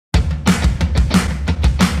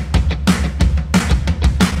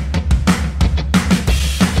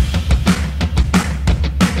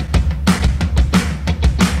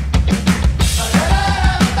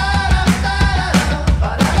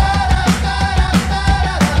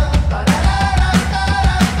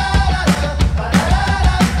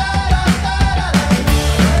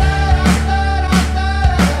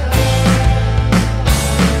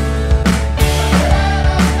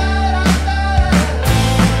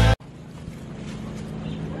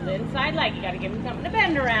inside leg. You gotta give him something to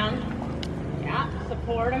bend around. Yeah,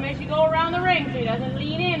 support him as you go around the ring so he doesn't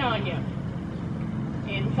lean in on you.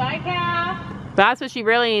 Inside calf. That's what she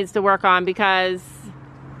really needs to work on, because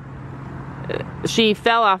she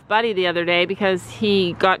fell off Buddy the other day because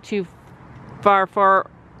he got too far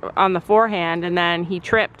on the forehand and then he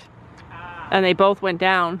tripped and they both went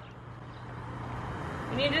down.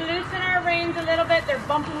 We need to loosen our reins a little bit. They're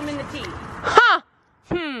bumping them in the teeth. Ha!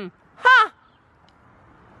 Ha!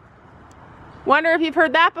 Wonder if you've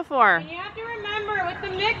heard that before. And you have to remember, with the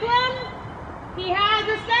Micklin, he has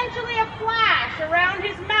essentially a flash around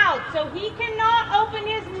his mouth, so he cannot open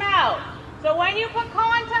his mouth. So when you put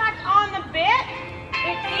contact on the bit,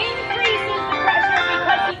 it increases the pressure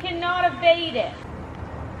because he cannot evade it.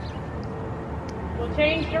 We'll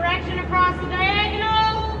change direction across the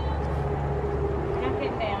diagonal. Knock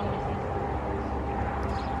it down, Missy.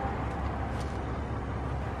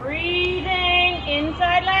 Breathing.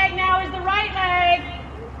 Inside leg now is the right leg.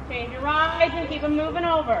 Change your eyes and keep them moving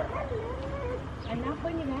over. I'm not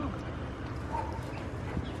putting you down.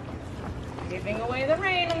 Giving away the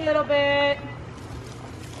rein a little bit.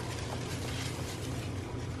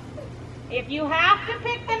 If you have to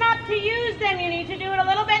pick them up to use them, you need to do it a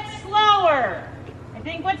little bit slower. I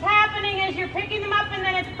think what's happening is you're picking them up and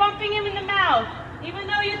then it's bumping him in the mouth. Even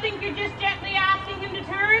though you think you're just gently asking him to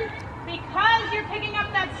turn, because you're picking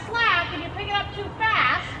up that slack and you pick it up too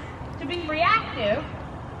fast to be reactive,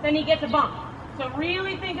 then he gets a bump. So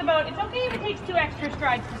really think about, it's okay if it takes 2 extra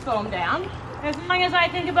strides to slow him down, as long as I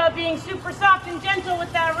think about being super soft and gentle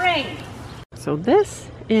with that rein. So this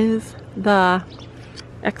is the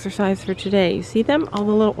exercise for today. You see them? All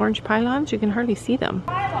the little orange pylons? You can hardly see them.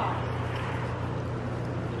 Pylon.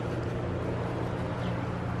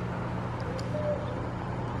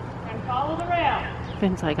 And follow the rail.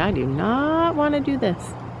 Finn's like, I do not want to do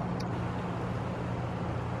this.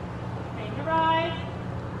 Change your ride.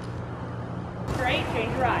 Straight,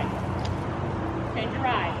 change your ride. Change your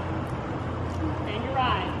ride. Change your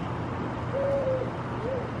ride.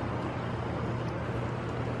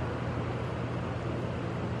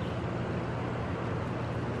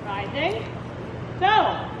 Rising. So,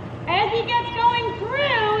 as he gets going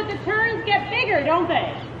through, the turns get bigger, don't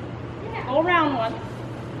they? Yeah. Go around once.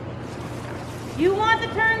 You want the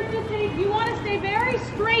turns to stay, you want to stay very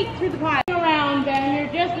straight through the pile. Around, Ben,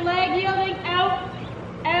 you're just leg yielding out,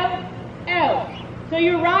 out, out. So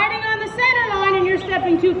you're riding on the center line and you're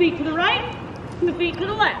stepping 2 feet to the right, 2 feet to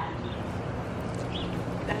the left.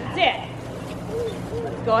 That's it.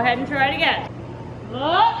 Let's go ahead and try it again.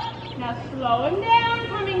 Look, now slow him down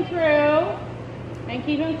coming through and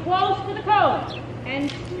keep him close to the cone and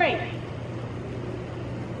straight.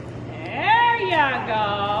 There you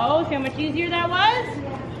go. See how much easier that was?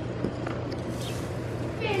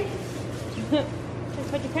 Yeah.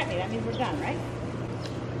 But you pet me, that means we're done, right?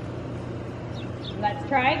 Let's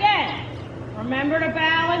try again. Remember to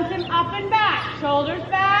balance him up and back. Shoulders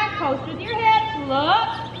back, coast with your hips. Look.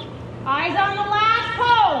 Eyes on the last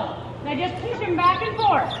pole. Now just push him back and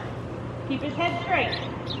forth. Keep his head straight.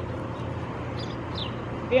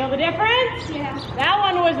 Feel the difference? Yeah. That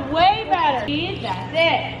one was way better. That's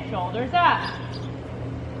it. Shoulders up.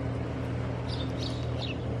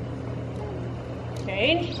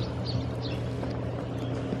 Change.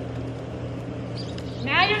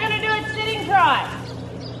 Now you're going to do it sitting trot.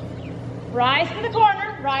 Rise to the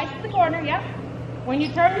corner, yep. When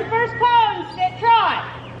you turn the first cone, sit trot.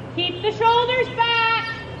 Keep the shoulders back.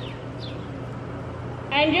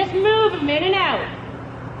 And just move them in and out.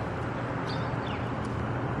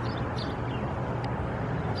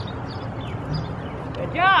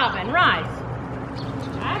 Good job, and rise.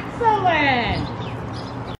 Excellent.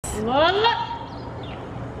 Look.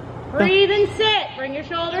 Breathe and sit. Bring your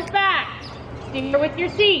shoulders back. Steer with your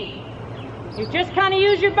seat. You just kind of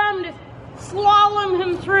use your bum to slalom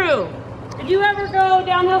him through. Did you ever go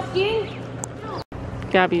downhill skiing? No.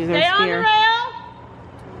 Gabby's our Stay on the skier. rail.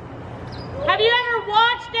 Have you ever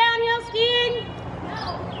watched downhill skiing?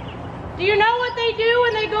 No. Do you know what they do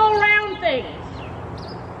when they go around things?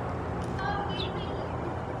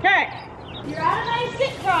 Okay. You're at a nice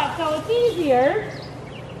sit trot, so it's easier.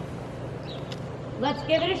 Let's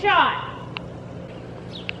give it a shot.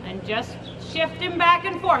 And just shift him back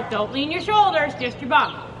and forth. Don't lean your shoulders, just your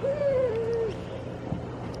bum.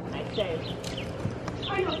 Nice save.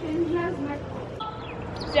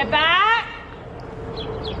 Sit back.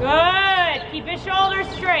 Good. Keep his shoulders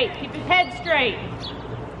straight. Keep his head straight.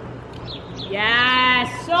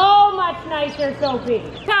 Yes. So much nicer, Sophie.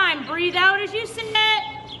 Time. Breathe out as you sit.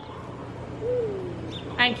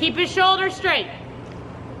 And keep his shoulders straight.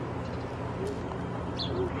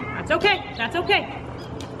 That's okay. That's okay.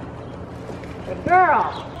 Good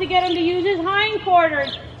girl. To get him to use his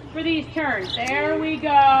hindquarters for these turns. There we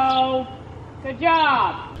go. Good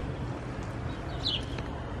job.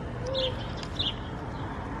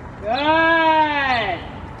 Good.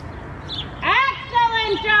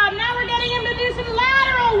 Excellent job. Now we're getting him to do some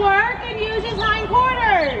lateral work and use his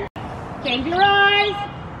hindquarters. Change your eyes.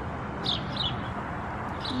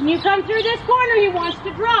 When you come through this corner, he wants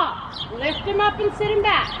to drop. Lift him up and sit him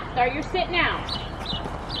back. Start your sit now.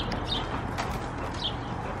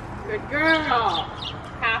 Good girl.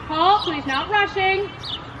 Half halt so he's not rushing.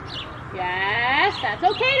 Yes, that's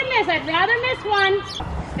okay to miss. I'd rather miss one.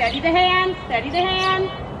 Steady the hand, steady the hand.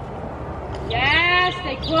 Yes,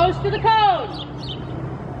 stay close to the cone.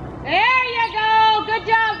 There you go. Good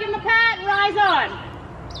job. Give him a pat and rise on.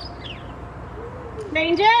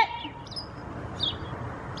 Change it.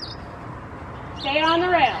 Stay on the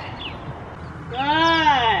rail.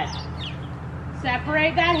 Good.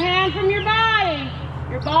 Separate that hand from your body.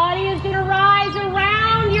 Your body is going to rise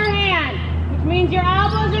around your hand, which means your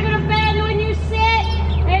elbows are going to bend when you sit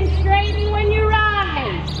and straighten when you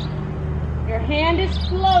rise. Your hand is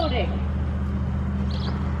floating.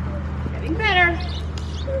 Getting better.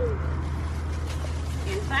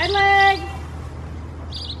 Inside leg.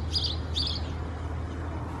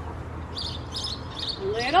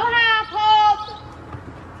 Little half hold.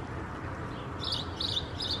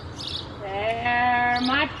 There,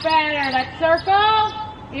 much better. Let's circle.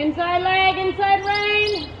 Inside leg, inside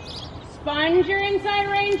rein. Sponge your inside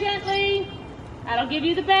rein gently. That'll give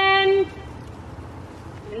you the bend.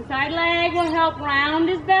 Inside leg will help round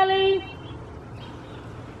his belly.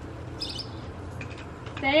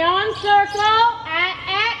 Stay on circle. At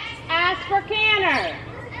X, ask for canter.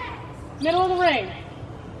 Middle of the ring.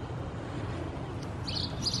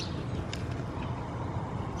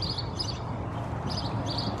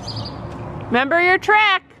 Remember your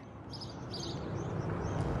track.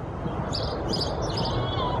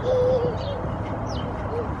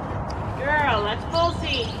 Girl, let's full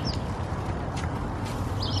seat.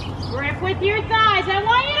 Grip with your thighs. I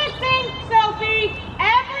want you to think, Sophie,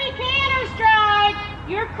 every canter stride,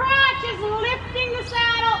 your crotch is lifting the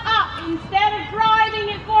saddle up instead of driving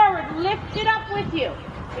it forward. Lift it up with you.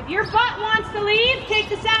 If your butt wants to leave, take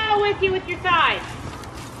the saddle with you with your thighs.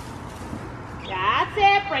 That's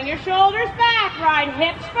it. Bring your shoulders back. Ride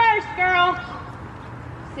hips first, girl.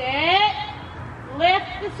 Sit.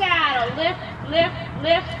 Lift the saddle. Lift, lift,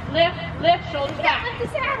 lift, lift, lift. Shoulders back. Lift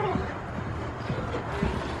the saddle.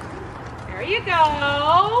 There you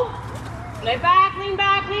go. Lay back, lean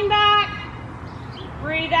back, lean back.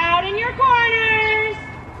 Breathe out in your corners.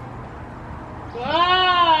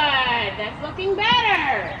 Good. That's looking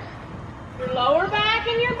better. Your lower back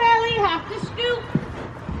and your belly have to scoop.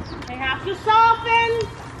 They have to soften.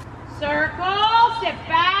 Circle, sit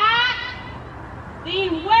back.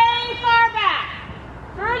 Lean way far back.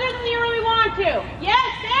 Further than you really want to.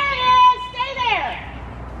 Yes, there it is. Stay there.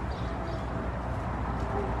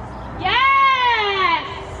 Yes.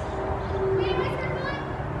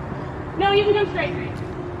 No, you can come straight.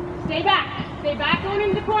 Stay back. Stay back going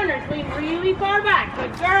into the corners. Lean really far back.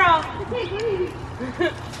 Good girl.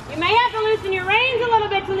 You may have to loosen your reins a little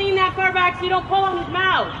bit to lean that far back so you don't pull on his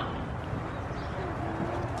mouth.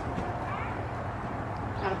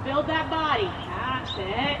 Gotta build that body. That's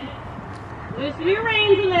it. Loosen your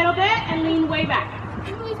reins a little bit and lean way back.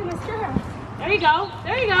 There you go.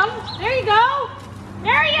 There you go. There you go.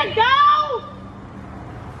 There you go.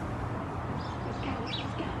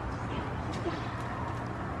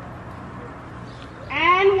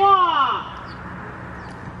 And walk.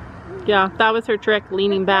 Yeah, that was her trick,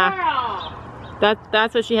 leaning back.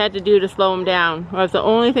 That's what she had to do to slow him down. That was the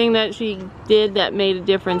only thing that she did that made a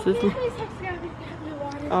difference.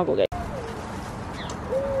 I'll go get it.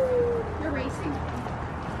 You're racing.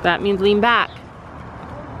 That means lean back.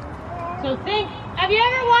 So think, have you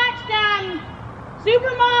ever watched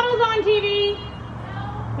supermodels on TV?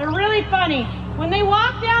 They're really funny. When they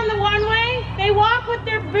walk down the one-way, they walk with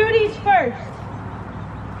their booties first.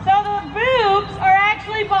 So the boobs are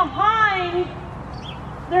actually behind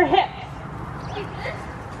their hips.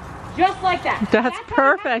 Just like that. That's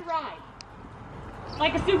perfect. How you have to ride.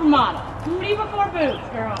 Like a supermodel. Booty before boobs,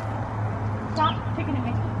 girl. Stop picking at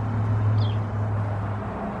me.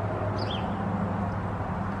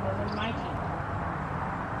 Those are my teeth.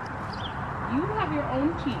 You have your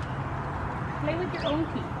own teeth. Play with your own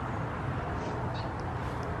teeth.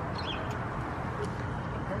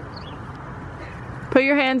 Put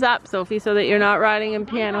your hands up, Sophie, so that you're not riding in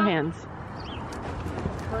piano hands.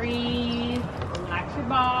 Breathe. Relax your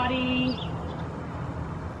body.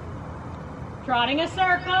 Trotting a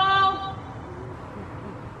circle.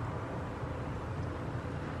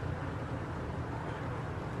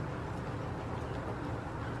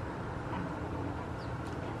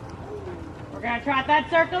 We're gonna trot that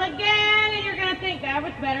circle again, and you're gonna think that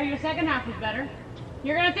was better. Your second half was better.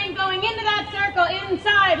 You're gonna think going into that circle,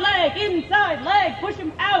 inside leg, push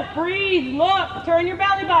them out, breathe, look, turn your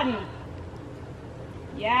belly button.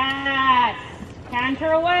 Yes,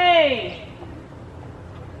 canter away.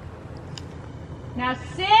 Now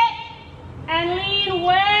sit and lean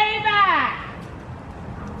way back.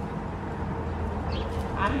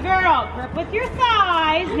 I'm a girl, grip with your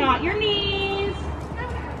thighs, not your knees.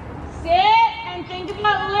 Sit and think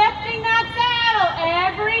about lifting that saddle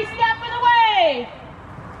every step of the way.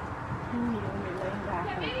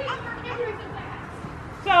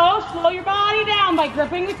 So slow your body down by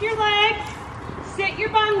gripping with your legs. Sit your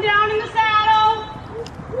bum down in the saddle.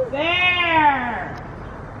 There.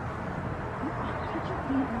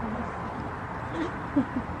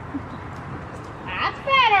 That's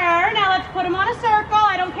better. Now let's put them on a circle.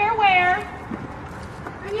 I don't care where.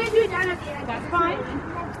 I'm going to do it down at the end. That's fine.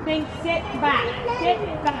 Think sit back. Sit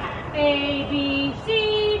back. A, B,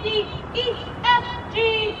 C, D, E, F,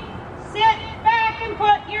 G. Sit back and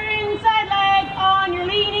put your inside leg on. You're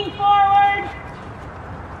leaning forward.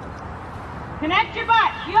 Connect your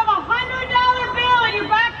butt. You have a $100 bill in your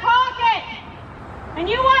back pocket. And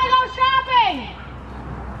you want to go shopping.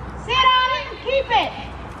 Sit on it and keep it.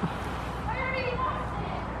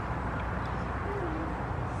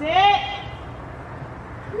 Sit.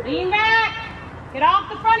 Lean back. Get off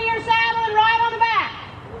the front of your saddle and ride on the back.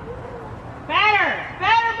 Better.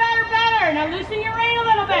 Better, better, better. Now loosen your rein a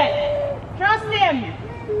little bit. Trust him.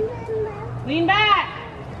 Lean back.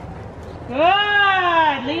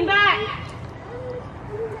 Good. Lean back.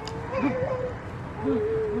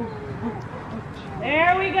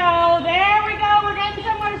 There we go. There we go. We're getting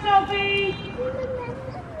somewhere, Sophie.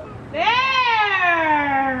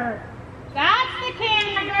 There. That's the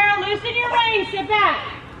camera, girl. Loosen your rein. Sit back.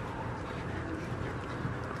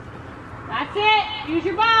 That's it. Use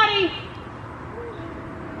your body.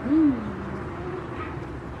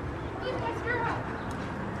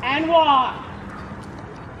 And walk.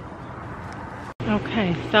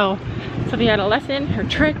 Okay, so Sophie had a lesson. Her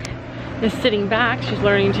trick is sitting back. She's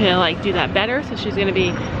learning to like do that better, so she's gonna be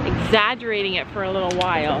exaggerating it for a little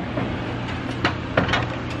while.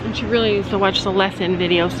 And she really needs to watch the lesson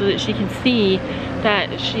video so that she can see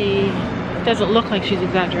that she doesn't look like she's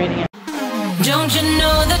exaggerating it. Don't you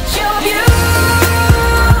know that you're beautiful?